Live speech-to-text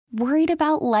Worried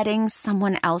about letting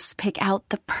someone else pick out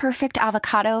the perfect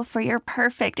avocado for your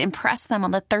perfect impress them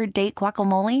on the third date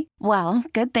guacamole? Well,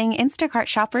 good thing Instacart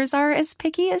shoppers are as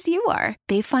picky as you are.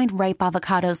 They find ripe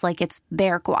avocados like it's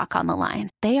their guac on the line.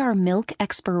 They are milk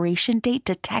expiration date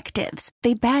detectives.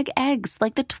 They bag eggs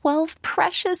like the 12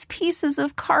 precious pieces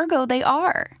of cargo they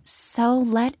are. So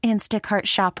let Instacart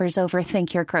shoppers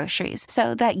overthink your groceries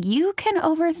so that you can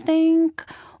overthink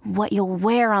what you'll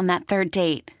wear on that third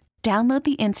date. Download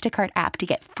the Instacart app to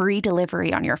get free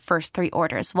delivery on your first 3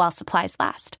 orders while supplies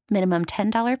last. Minimum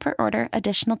 $10 per order.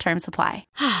 Additional terms apply.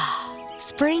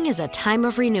 Spring is a time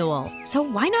of renewal, so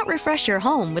why not refresh your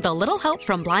home with a little help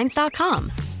from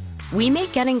Blinds.com? We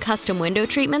make getting custom window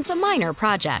treatments a minor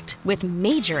project with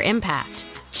major impact.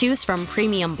 Choose from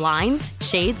premium blinds,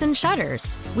 shades, and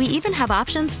shutters. We even have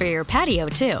options for your patio,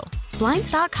 too.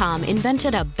 Blinds.com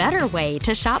invented a better way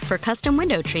to shop for custom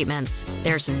window treatments.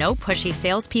 There's no pushy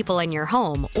salespeople in your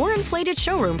home or inflated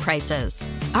showroom prices.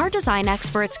 Our design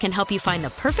experts can help you find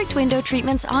the perfect window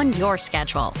treatments on your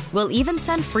schedule. We'll even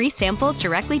send free samples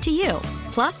directly to you.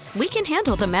 Plus, we can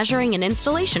handle the measuring and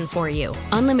installation for you.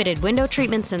 Unlimited window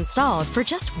treatments installed for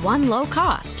just one low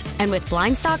cost. And with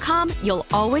Blinds.com, you'll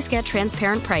always get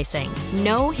transparent pricing.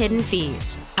 No hidden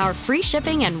fees. Our free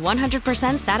shipping and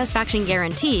 100% satisfaction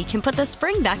guarantee can put the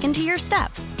spring back into your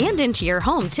step and into your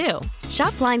home, too.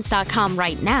 Shop Blinds.com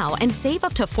right now and save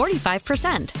up to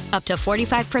 45%. Up to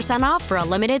 45% off for a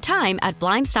limited time at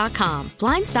Blinds.com.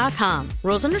 Blinds.com.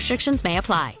 Rules and restrictions may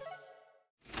apply.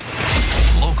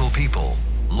 Local people,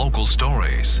 local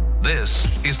stories. This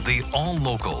is the All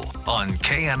Local on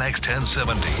KNX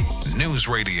 1070 News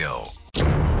Radio.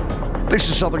 This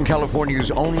is Southern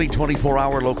California's only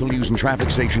 24-hour local news and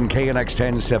traffic station, KNX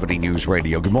 1070 News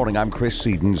Radio. Good morning, I'm Chris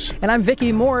Sedens. And I'm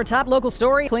Vicki Moore. Top local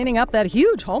story, cleaning up that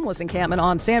huge homeless encampment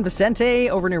on San Vicente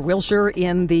over near Wilshire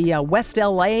in the West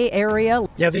LA area.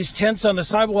 Yeah, these tents on the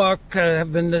sidewalk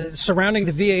have been surrounding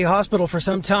the VA hospital for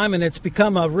some time, and it's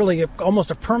become almost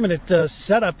a permanent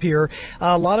setup here.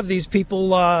 A lot of these people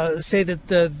say that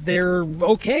they're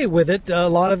okay with it. A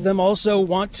lot of them also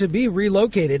want to be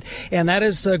relocated, and that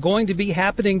is going to be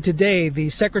happening today. The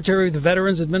Secretary of the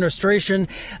Veterans Administration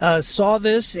saw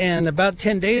this and about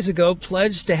 10 days ago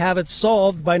pledged to have it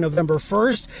solved by November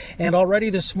 1st. And already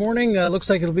this morning, looks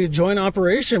like it'll be a joint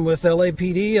operation with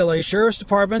LAPD, LA Sheriff's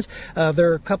Department.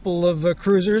 There are a couple of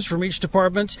cruisers from each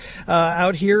department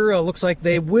out here. Looks like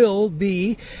they will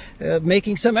be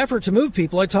making some effort to move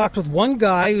people. I talked with one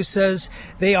guy who says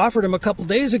they offered him a couple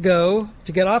days ago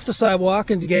to get off the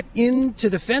sidewalk and to get into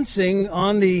the fencing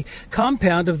on the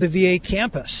compound of the VA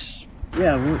campus.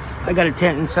 Yeah, I got a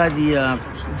tent inside the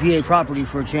VA property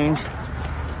for a change.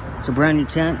 It's a brand new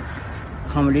tent.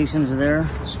 Accommodations are there.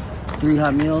 3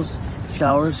 hot meals,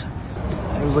 showers.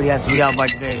 Everybody has to be out by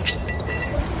today.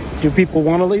 Do people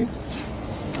want to leave?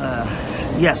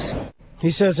 Yes. He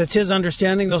says it's his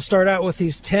understanding they'll start out with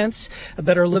these tents, a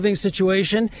better living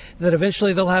situation, that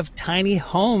eventually they'll have tiny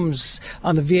homes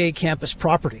on the VA campus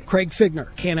property. Craig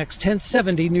Figner, KNX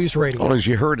 1070 News Radio. Well, as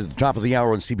you heard at the top of the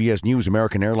hour on CBS News,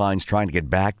 American Airlines trying to get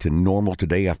back to normal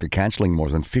today after canceling more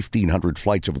than 1,500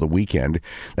 flights over the weekend.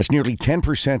 That's nearly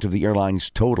 10% of the airline's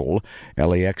total.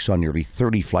 LAX saw nearly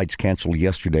 30 flights canceled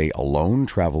yesterday alone.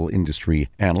 Travel industry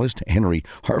analyst Henry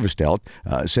Harvestelt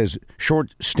says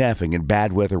short staffing and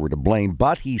bad weather were to blame,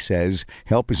 but he says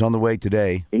help is on the way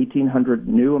today. 1,800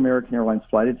 new American Airlines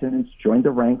flight attendants joined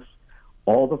the ranks.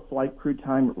 All the flight crew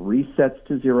time resets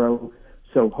to 0.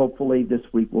 So hopefully this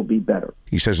week will be better.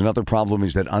 He says another problem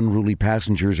is that unruly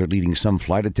passengers are leading some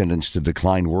flight attendants to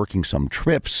decline working some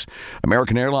trips.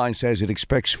 American Airlines says it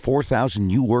expects 4,000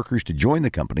 new workers to join the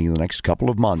company in the next couple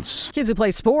of months. Kids who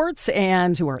play sports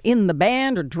and who are in the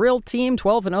band or drill team,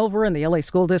 12 and over in the LA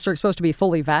School District, supposed to be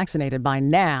fully vaccinated by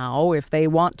now if they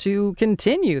want to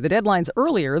continue. The deadline's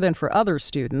earlier than for other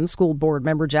students. School board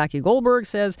member Jackie Goldberg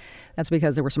says that's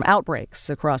because there were some outbreaks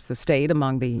across the state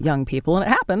among the young people, and it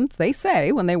happened, they say,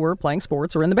 when they were playing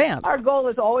sports or in the band. Our goal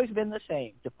has always been the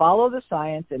same, to follow the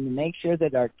science and to make sure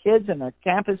that our kids and our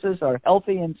campuses are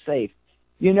healthy and safe.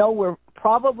 You know, we're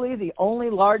probably the only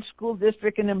large school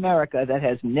district in America that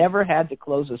has never had to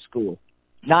close a school.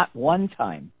 Not one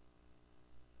time.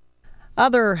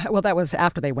 That was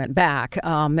after they went back.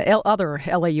 Other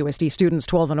LAUSD students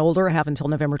 12 and older have until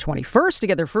November 21st to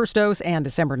get their first dose and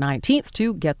December 19th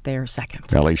to get their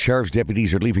second. LA Sheriff's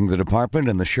deputies are leaving the department,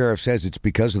 and the sheriff says it's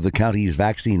because of the county's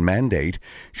vaccine mandate.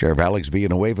 Sheriff Alex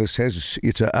Villanueva says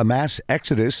it's a mass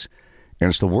exodus, and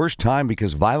it's the worst time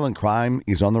because violent crime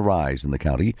is on the rise in the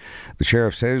county. The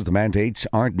sheriff says the mandates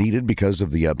aren't needed because of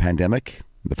the pandemic.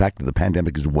 The fact that the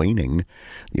pandemic is waning.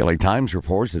 The LA Times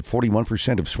reports that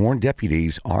 41% of sworn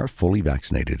deputies are fully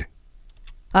vaccinated.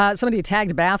 Somebody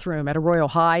attacked a bathroom at Arroyo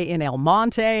High in El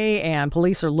Monte, and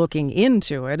police are looking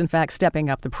into it. In fact, stepping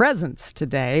up the presence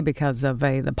today because of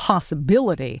the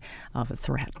possibility of a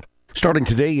threat. Starting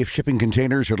today, if shipping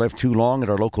containers are left too long at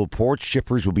our local ports,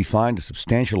 shippers will be fined a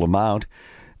substantial amount.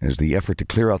 As the effort to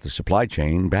clear out the supply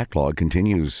chain backlog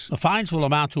continues. The fines will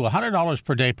amount to $100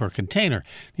 per day per container.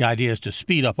 The idea is to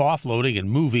speed up offloading and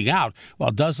moving out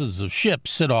while dozens of ships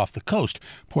sit off the coast.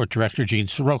 Port Director Gene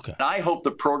Soroka. I hope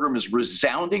the program is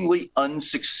resoundingly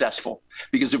unsuccessful,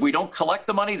 because if we don't collect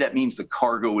the money, that means the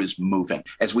cargo is moving,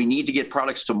 as we need to get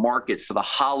products to market for the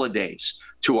holidays,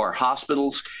 to our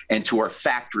hospitals and to our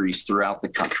factories throughout the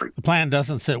country. The plan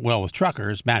doesn't sit well with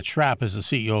truckers. Matt Schrapp is the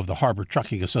CEO of the Harbor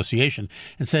Trucking Association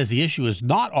and says the issue is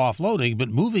not offloading, but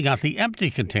moving out the empty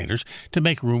containers to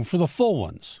make room for the full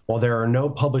ones. While there are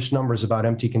no published numbers about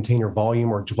empty container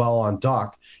volume or dwell on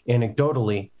dock,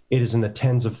 anecdotally, it is in the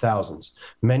tens of thousands,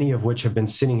 many of which have been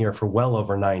sitting here for well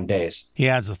over 9 days. He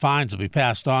adds the fines will be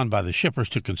passed on by the shippers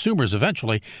to consumers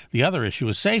eventually. The other issue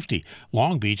is safety.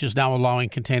 Long Beach is now allowing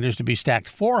containers to be stacked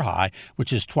 4 high,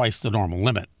 which is twice the normal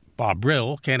limit. Bob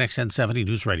Brill, KNX 1070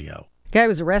 News Radio. Guy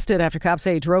was arrested after cops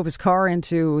say he drove his car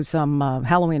into some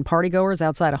Halloween partygoers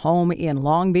outside a home in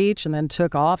Long Beach and then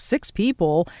took off. 6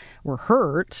 people were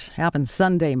hurt. Happened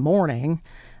Sunday morning.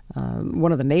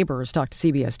 One of the neighbors talked to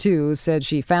CBS 2, said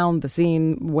she found the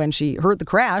scene when she heard the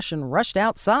crash and rushed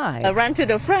outside. I ran to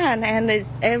the front and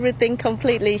everything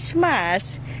completely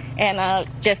smashed. And I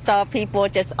just saw people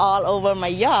just all over my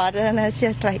yard. And I was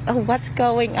just like, oh, what's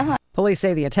going on? Police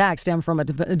say the attack stemmed from a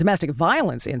domestic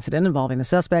violence incident involving the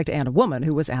suspect and a woman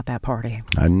who was at that party.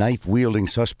 A knife-wielding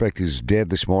suspect is dead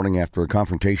this morning after a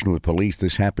confrontation with police.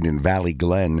 This happened in Valley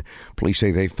Glen. Police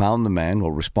say they found the man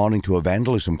while responding to a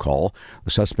vandalism call.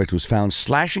 The suspect was found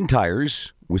slashing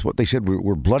tires with what they said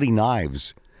were bloody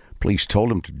knives. Police told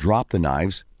him to drop the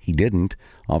knives. He didn't.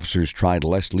 Officers tried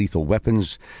less lethal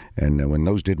weapons, and when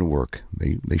those didn't work,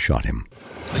 they shot him.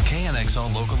 The KNX All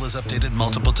Local is updated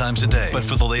multiple times a day. But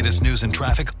for the latest news and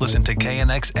traffic, listen to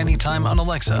KNX anytime on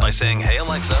Alexa by saying, "Hey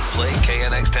Alexa, play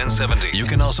KNX 1070. You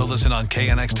can also listen on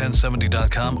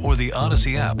KNX1070.com or the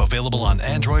Odyssey app, available on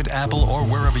Android, Apple, or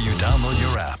wherever you download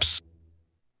your apps.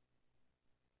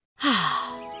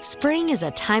 Spring is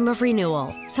a time of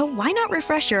renewal, so why not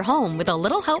refresh your home with a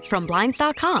little help from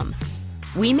Blinds.com?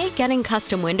 We make getting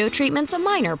custom window treatments a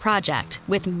minor project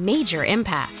with major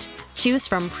impact. Choose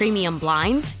from premium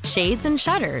blinds, shades, and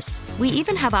shutters. We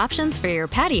even have options for your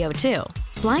patio, too.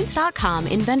 Blinds.com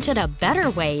invented a better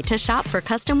way to shop for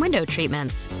custom window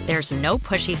treatments. There's no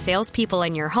pushy salespeople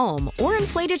in your home or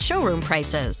inflated showroom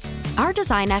prices. Our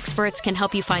design experts can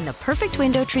help you find the perfect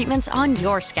window treatments on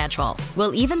your schedule.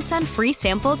 We'll even send free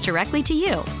samples directly to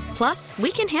you. Plus,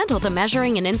 we can handle the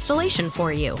measuring and installation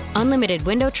for you. Unlimited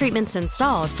window treatments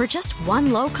installed for just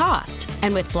one low cost.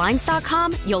 And with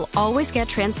Blinds.com, you'll always get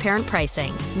transparent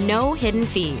pricing. No hidden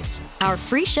fees. Our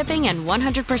free shipping and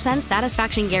 100%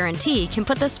 satisfaction guarantee can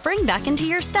put the spring back into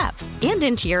your step and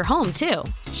into your home, too.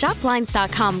 Shop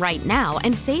Blinds.com right now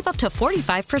and save up to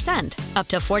 45%. Up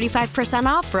to 45%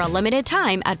 off for a limited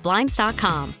time at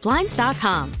Blinds.com.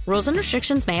 Blinds.com. Rules and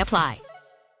restrictions may apply.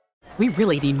 We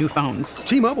really need new phones.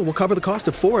 T-Mobile will cover the cost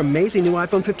of 4 amazing new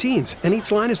iPhone 15s, and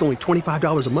each line is only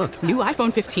 $25 a month. New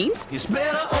iPhone 15s? It's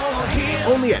better over here.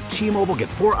 Only at T-Mobile, get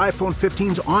 4 iPhone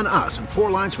 15s on us and 4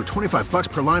 lines for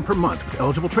 $25 per line per month with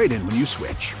eligible trade-in when you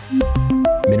switch.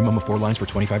 Minimum of 4 lines for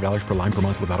 $25 per line per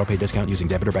month with autopay discount using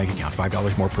debit or bank account.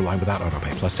 $5 more per line without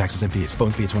autopay, plus taxes and fees.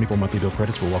 Phone fee at 24 monthly bill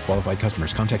credits for well-qualified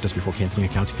customers. Contact us before canceling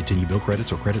account to continue bill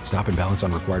credits or credit stop and balance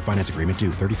on required finance agreement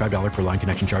due. $35 per line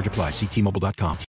connection charge applies. See T-Mobile.com.